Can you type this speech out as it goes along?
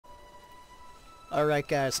Alright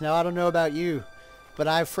guys, now I don't know about you, but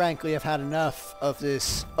I frankly have had enough of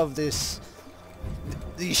these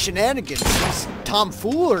shenanigans, these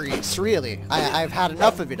tomfooleries, really. I've had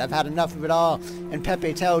enough of it. I've had enough of it all. And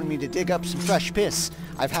Pepe telling me to dig up some fresh piss.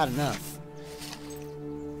 I've had enough.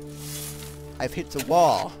 I've hit the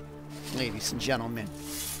wall, ladies and gentlemen.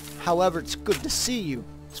 However, it's good to see you.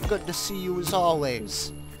 It's good to see you as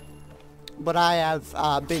always. But I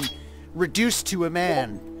have been reduced to a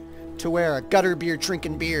man to wear a gutter beer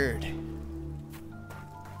drinking beard.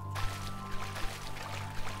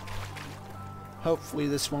 Hopefully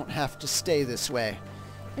this won't have to stay this way,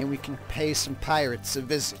 and we can pay some pirates a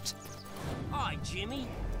visit. Hi, Jimmy.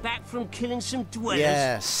 Back from killing some dwellers.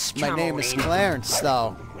 Yes, my name is Clarence,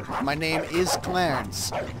 though. My name is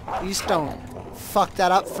Clarence. Please don't fuck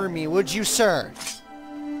that up for me, would you, sir?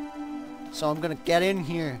 So I'm gonna get in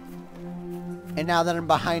here, and now that I'm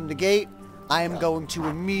behind the gate, I am going to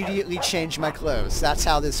immediately change my clothes. That's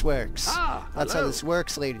how this works. That's how this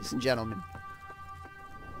works, ladies and gentlemen.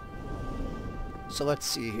 So let's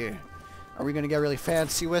see here. Are we gonna get really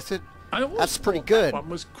fancy with it? That's pretty good. That one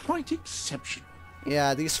was quite exceptional.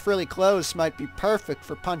 Yeah, these frilly clothes might be perfect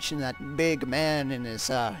for punching that big man in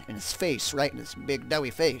his face, right in his big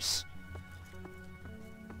doughy face.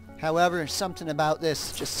 However, something about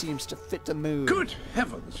this just seems to fit the mood. Good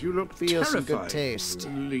heavens, you look Feel some terrifying. good taste.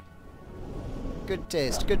 Good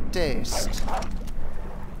taste, good taste.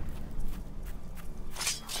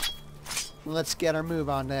 Let's get our move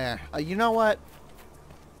on there. You know what?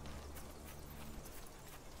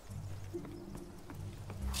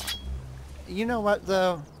 You know what,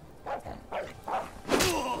 though?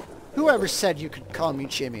 Whoever said you could call me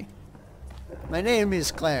Jimmy? My name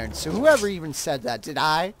is Clarence, so whoever even said that, did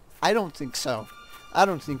I? I don't think so. I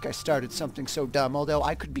don't think I started something so dumb, although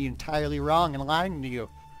I could be entirely wrong and lying to you.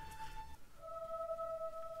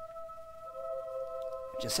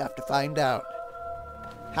 Just have to find out.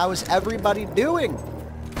 How is everybody doing?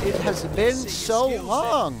 It has been so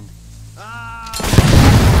long.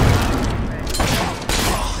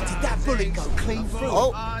 Bullet go clean through.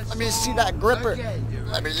 Oh, let me see that gripper.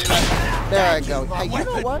 Let me see that. There I go. Hey, you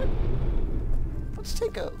know what? Let's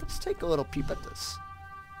take a little peep at this.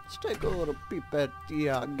 Let's take a little peep at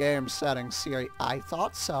the game settings here. I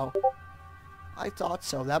thought so. I thought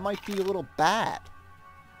so. That might be a little bad.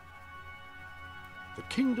 The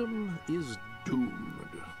kingdom is doomed.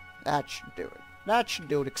 That should do it. That should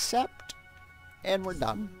do it. Accept, and we're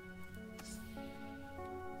done.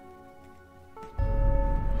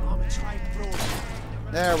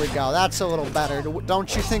 There we go. That's a little better.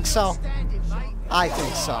 Don't you think so? I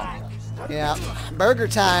think so. Yeah. Burger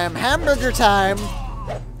time. Hamburger time.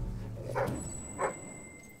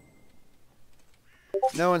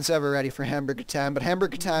 No one's ever ready for hamburger time, but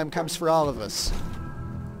hamburger time comes for all of us.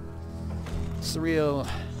 It's the real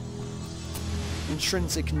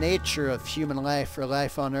intrinsic nature of human life, or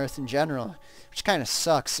life on Earth in general. Which kind of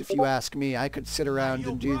sucks if you ask me. I could sit around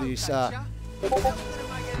and do these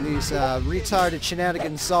retarded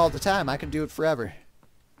shenanigans all the time. I can do it forever.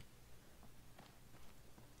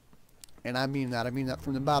 And I mean that. I mean that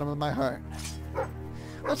from the bottom of my heart.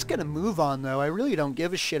 Let's get a move on, though. I really don't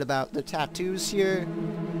give a shit about the tattoos here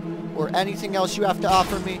or anything else you have to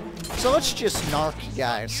offer me. So let's just narc,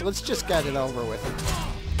 guys. So let's just get it over with.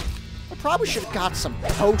 I probably should have got some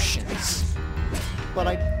potions. But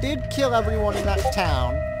I did kill everyone in that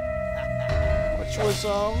town. Which was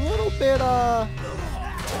a little bit,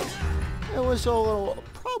 it was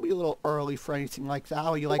probably a little early for anything like that.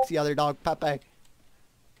 Oh, you like the other dog, Pepe?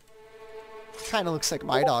 Kind of looks like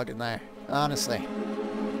my dog in there, honestly.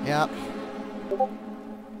 Yep.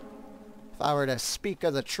 If I were to speak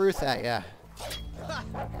of the truth at ya.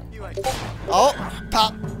 Oh,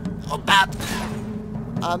 pop. Oh, pop.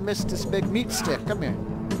 I missed this big meat stick. Come here.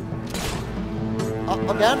 Oh,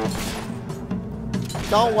 again?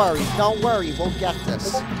 Don't worry. We'll get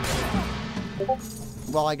this.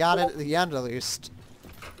 Well, I got it at the end, at least.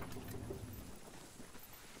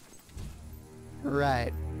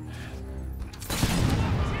 Right.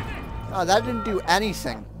 Oh, that didn't do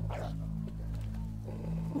anything.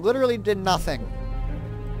 Literally did nothing.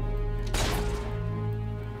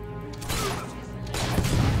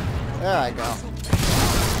 There I go.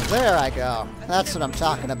 There I go. That's what I'm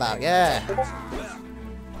talking about, yeah.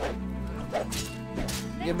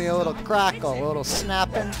 Give me a little crackle, a little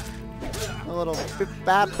snapping. A little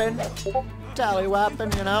bip-bapping,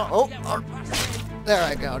 tally-wapping, you know. Oh, there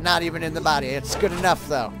I go. Not even in the body. It's good enough,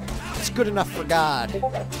 though. It's good enough for God.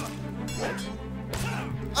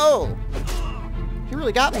 Oh! He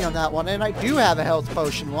really got me on that one, and I do have a health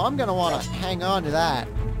potion. Well, I'm going to want to hang on to that.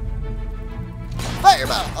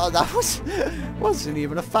 Fireball! Oh, that wasn't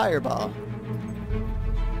even a fireball.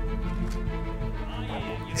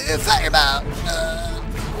 Fireball!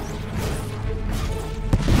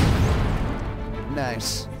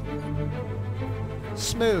 Nice.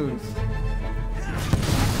 Smooth.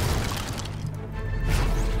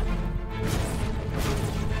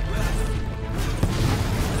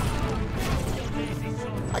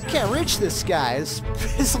 I can't reach this guy.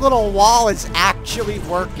 His little wall is actually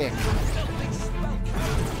working.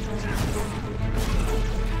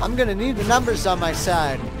 I'm gonna need the numbers on my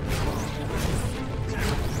side.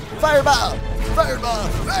 Fireball! Fireball!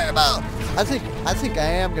 Fireball! I think I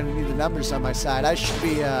am gonna need the numbers on my side. I should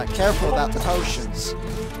be careful about the potions.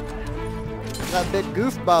 That big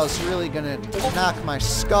goofball's really gonna knock my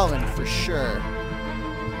skull in for sure.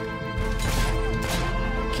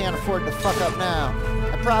 Can't afford to fuck up now.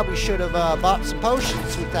 I probably should have bought some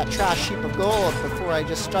potions with that trash heap of gold before I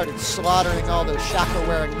just started slaughtering all those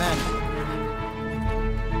shackle-wearing men.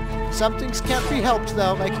 Some things can't be helped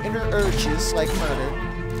though, like inner urges, like murder.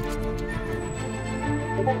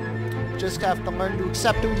 Just have to learn to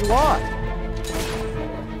accept who you are.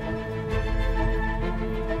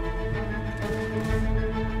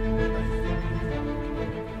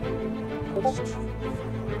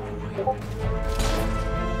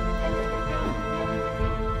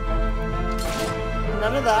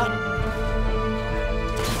 None of that.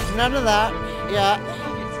 None of that. Yeah.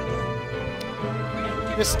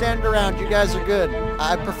 Just stand around. You guys are good.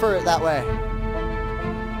 I prefer it that way.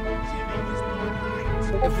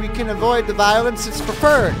 If we can avoid the violence, it's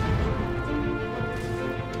preferred.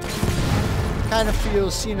 Kind of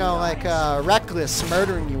feels, you know, like reckless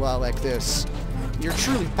murdering you all like this. You're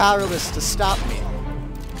truly powerless to stop me.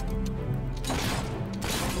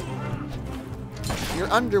 You're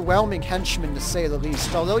underwhelming henchmen, to say the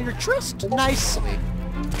least, although you're dressed nicely.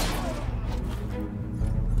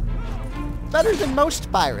 Better than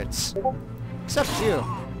most pirates. Except you.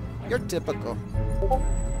 You're typical.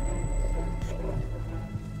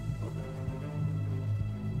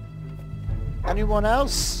 Anyone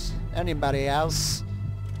else? Anybody else?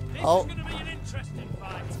 Oh.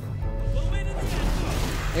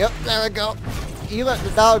 Yep, there we go. You let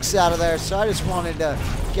the dogs out of there, so I just wanted to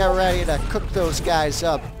get ready to cook those guys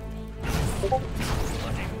up.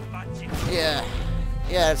 Yeah.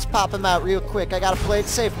 Yeah, let's pop them out real quick. I gotta play it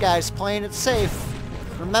safe, guys. Playing it safe.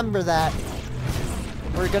 Remember that.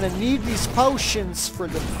 We're gonna need these potions for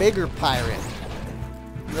the bigger pirate.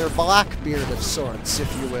 Their Blackbeard of sorts,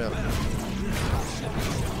 if you will.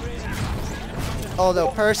 Although,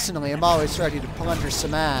 personally, I'm always ready to plunder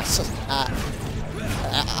some ass.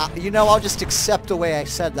 You know, I'll just accept the way I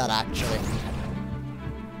said that, actually.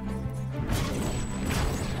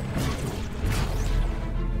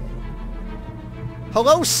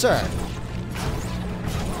 Hello, sir.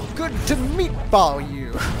 Good to meatball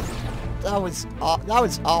you. That was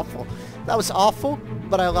awful. That was awful,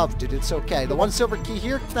 but I loved it. It's okay. The 1 silver key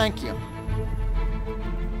here, thank you.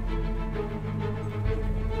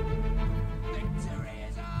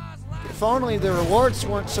 If only the rewards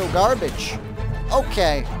weren't so garbage.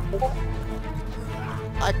 Okay.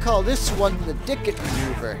 I call this one the Dicket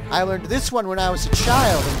maneuver. I learned this one when I was a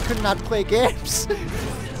child and could not play games.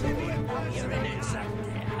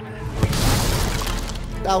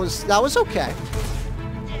 That was okay.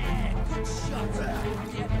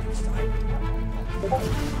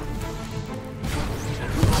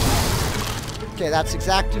 Okay, that's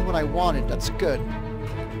exactly what I wanted. That's good.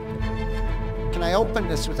 Can I open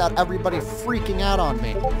this without everybody freaking out on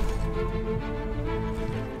me?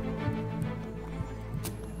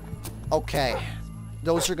 Okay.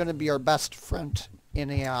 Those are gonna be our best friend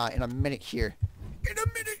in a minute here. In a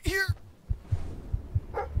minute here.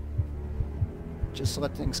 Just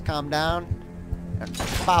let things calm down and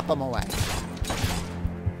pop them away.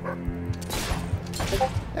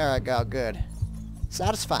 There I go, good.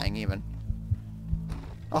 Satisfying even.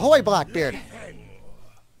 Ahoy, Blackbeard!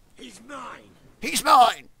 He's mine! He's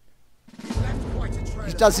mine!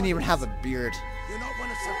 He doesn't even have a beard. You're not one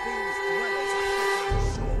of Sabine's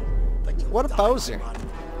dwellers, but you What a poser.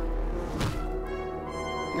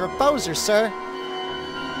 You're a poser, sir.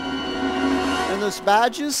 And those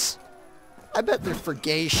badges? I bet they're for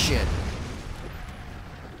gay shit.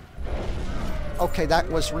 Okay, that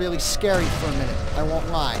was really scary for a minute. I won't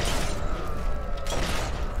lie.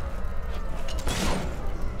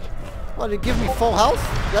 Well, to give me full health?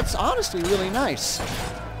 That's honestly really nice.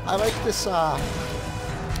 I like this,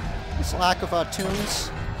 this lack of, tunes.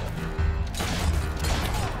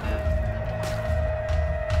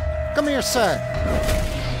 Come here, sir.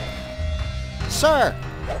 Sir!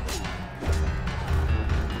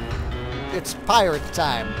 It's pirate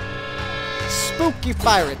time. Spooky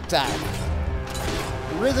pirate time.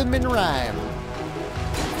 Rhythm and rhyme.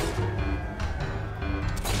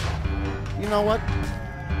 You know what?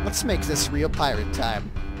 Let's make this real pirate time.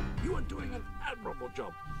 You are doing an admirable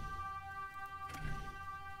job.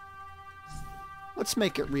 Let's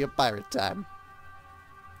make it real pirate time.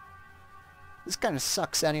 This kind of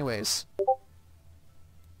sucks anyways.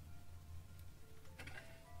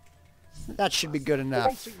 That should be good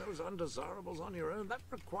enough. Facing those undesirables on your own, that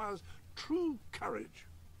requires true courage.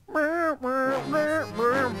 You know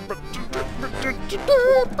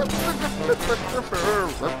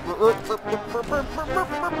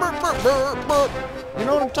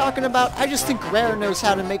what I'm talking about? I just think Rare knows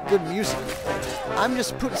how to make good music. I'm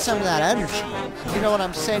just putting some of that energy. You know what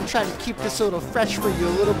I'm saying? Trying to keep this a little fresh for you, a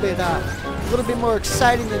little bit more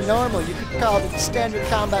exciting than normal. You could call the standard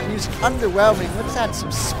combat music underwhelming. Let's add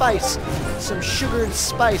some spice, some sugar and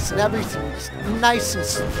spice, and everything nice and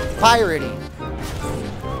piratey.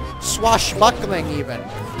 Swashbuckling, even.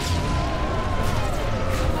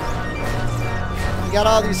 You got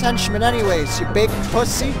all these henchmen anyways, you big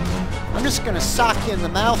pussy. I'm just gonna sock you in the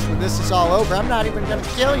mouth when this is all over. I'm not even gonna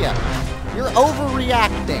kill you. You're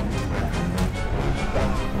overreacting.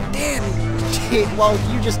 Damn, well,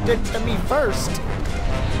 you just did to me first.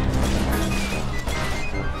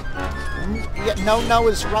 Yeah, no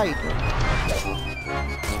is right.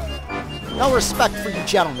 No respect for you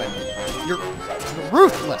gentlemen. You're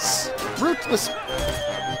ruthless. Ruthless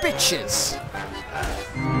bitches.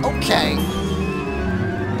 Okay.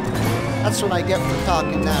 That's what I get for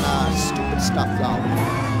talking that stupid stuff, though.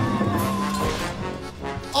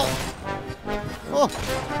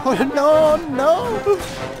 Oh, no,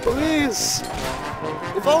 please.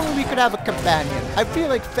 If only we could have a companion. I feel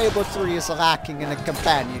like Fable 3 is lacking in a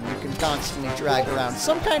companion you can constantly drag around.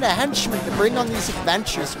 Some kind of henchman to bring on these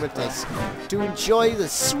adventures with us. To enjoy the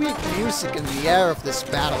sweet music in the air of this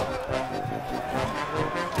battle.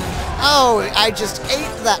 Oh, I just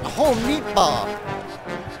ate that whole meatball.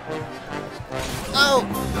 Oh,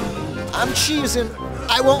 I'm cheesing.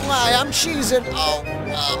 I won't lie, I'm cheesing. Oh,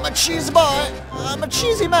 I'm a cheese boy. I'm a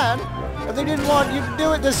cheesy man. If they didn't want you to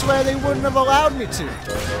do it this way, they wouldn't have allowed me to.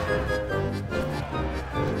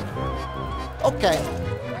 Okay.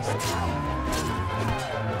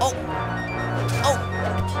 Oh.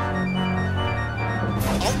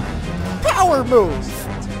 Power move.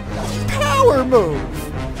 Power move.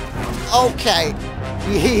 Okay.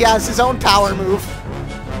 He has his own power move.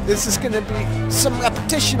 This is going to be some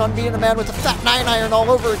repetition on being a man with a fat 9-iron all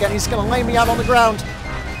over again. He's going to lay me out on the ground.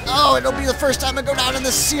 Oh, it'll be the first time I go down in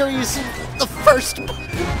this series. The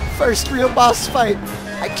first real boss fight.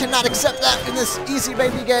 I cannot accept that in this easy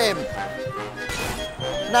baby game.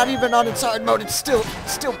 Not even on its hard mode. It's still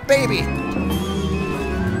baby.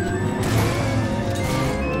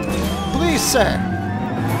 Please, sir.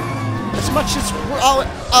 As much as we're all...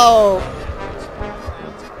 Oh.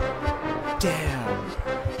 Damn.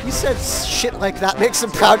 He said shit like that makes him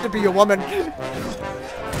proud to be a woman.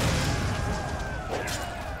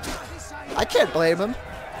 I can't blame him.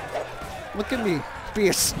 Look at me. Be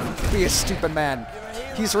a stupid man.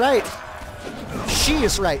 He's right. She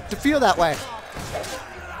is right to feel that way.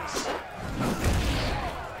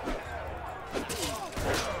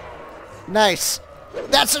 Nice.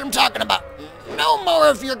 That's what I'm talking about. No more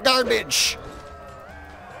of your garbage.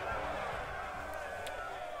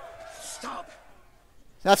 Stop.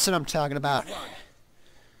 That's what I'm talking about.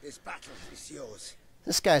 This battle is yours.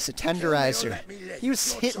 This guy's a tenderizer. He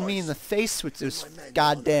was hitting me in the face with those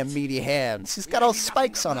goddamn meaty hands. He's got all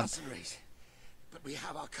spikes on him. But we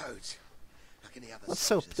have our codes. Like any other Let's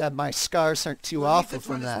hope soldiers. that my scars aren't too You will awful lead the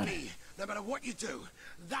from dwellers that. be, no matter what you do.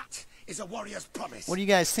 That is a warrior's promise. What do you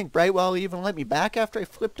guys think? Brightwell even let me back after I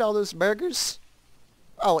flipped all those burgers?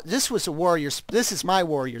 Oh, this was a warrior's... This is my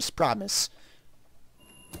warrior's promise.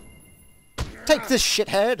 Take this,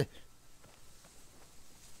 shithead!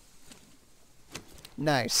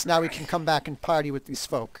 Nice. Now we can come back and party with these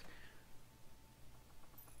folk.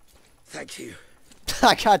 Thank you.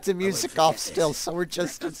 I got the music off still, so we're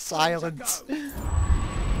just in silence.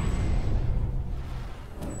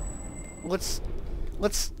 Let's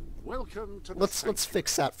Welcome to the let's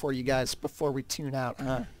fix that for you guys before we tune out.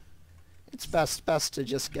 It's best to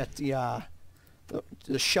just get the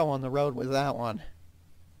show on the road with that one.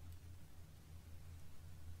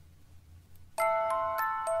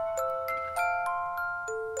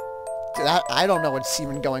 I don't know what's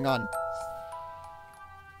even going on.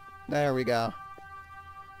 There we go.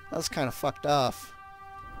 That was kind of fucked off.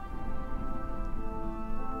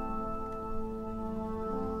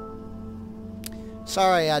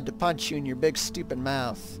 Sorry I had to punch you in your big stupid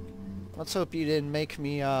mouth. Let's hope you didn't make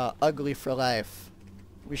me ugly for life.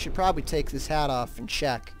 We should probably take this hat off and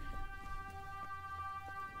check.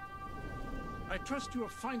 I trust you are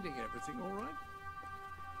finding everything all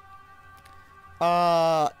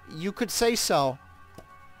right? You could say so.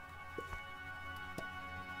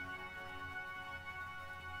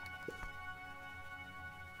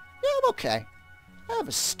 Yeah, I'm okay. I have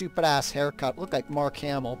a stupid-ass haircut. Look like Mark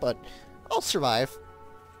Hamill, but I'll survive.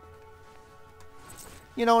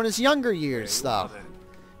 You know, in his younger years, though.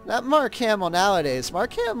 That Mark Hamill nowadays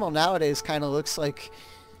kind of looks like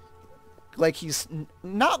he's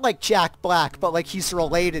not like Jack Black, but like he's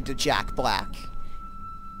related to Jack Black.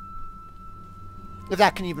 If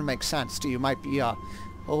that can even make sense to you, might be a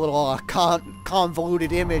little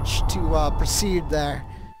convoluted image to proceed there.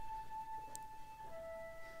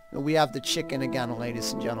 We have the chicken again,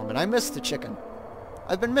 ladies and gentlemen. I miss the chicken.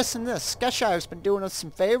 I've been missing this. Skeshire's been doing us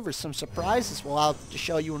some favors, some surprises we'll have to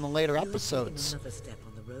show you in the later episodes. Another step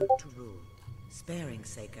on the road to rule. Sparing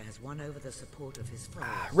Saker has won over the support of his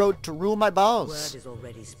followers. Road to rule my balls. Word is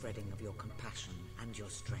already spreading of your compassion and your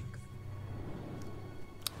strength.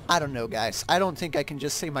 I don't know, guys. I don't think I can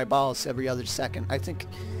just say my balls every other second. I think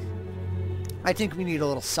we need a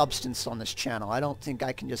little substance on this channel. I don't think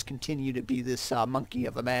I can just continue to be this monkey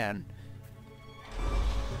of a man.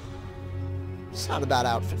 It's not a bad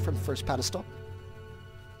outfit for the first pedestal.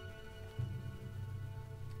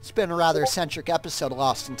 It's been a rather eccentric episode of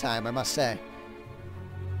Lost in Time, I must say.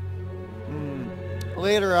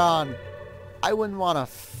 Later on, I wouldn't want to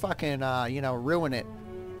fucking, you know, ruin it.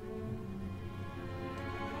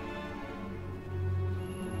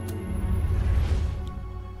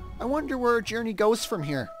 I wonder where our journey goes from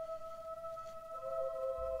here.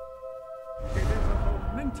 It is a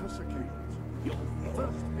momentous occasion. Your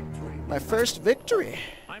first victory. My first victory.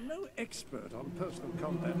 I'm no expert on personal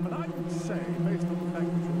combat, but I would say, based on the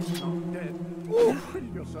fact that you're not dead, you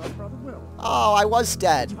acquitted yourself rather well. Oh, I was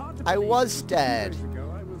dead. I was 2 dead. days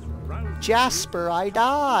ago, I was roused. Jasper, I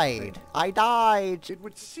died. I died. It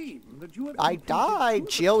would seem that you have I completed died, two of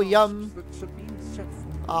the Gilliam. tasks that Sabine set for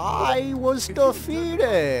you. I was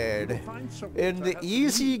defeated in the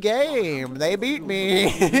easy game. They beat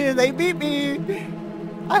me. They beat me.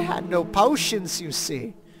 I had no potions, you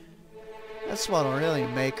see. That's what'll really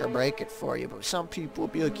make or break it for you. But some people will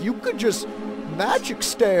be like, you could just magic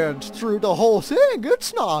stand through the whole thing.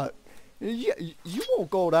 It's not. You won't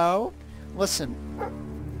go down. Listen,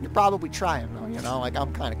 you're probably trying though, you know? Like,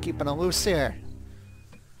 I'm kind of keeping it loose here.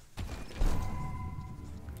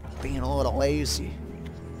 Being a little lazy.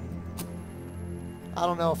 I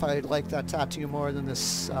don't know if I like that tattoo more than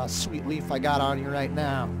this sweet leaf I got on you right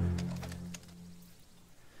now.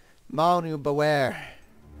 Monu, beware.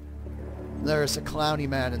 There's a clowny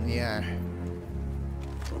man in the air.